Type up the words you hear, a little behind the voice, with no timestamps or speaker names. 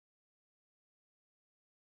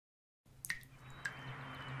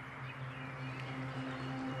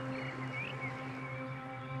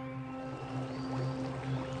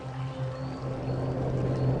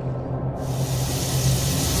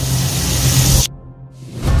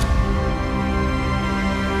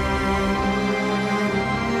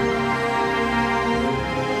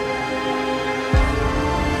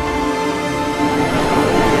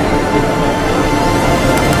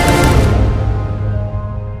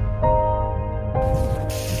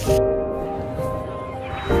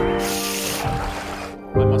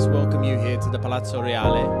Palazzo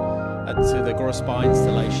Reale to the GROHE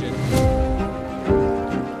installation.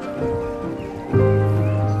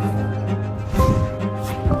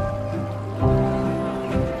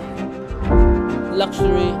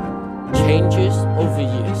 Luxury changes over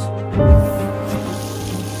years.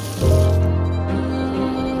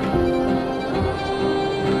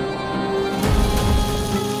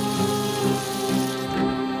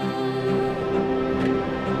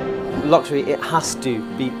 Luxury, it has to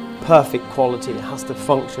be perfect quality, it has to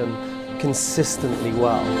function consistently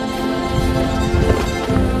well.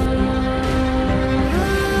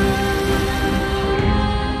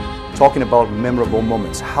 Talking about memorable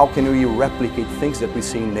moments, how can we replicate things that we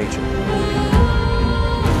see in nature?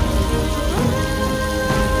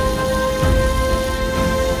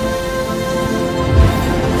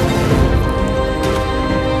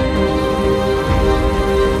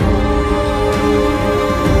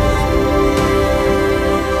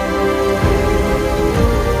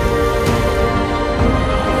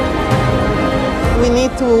 We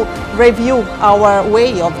need to review our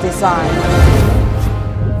way of design.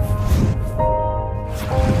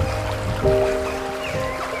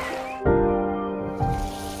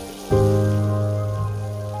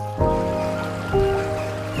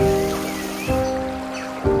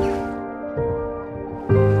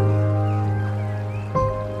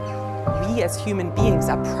 We as human beings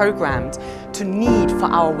are programmed to need for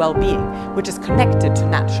our well-being, which is connected to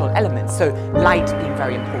natural elements. So light being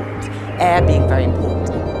very important, air being very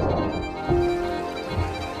important.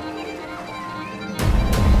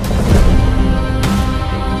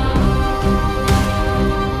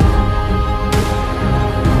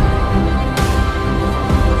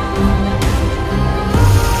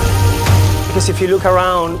 Because if you look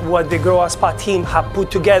around what the GROHE Spa team have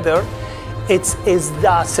put together, it is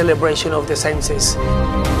the celebration of the senses.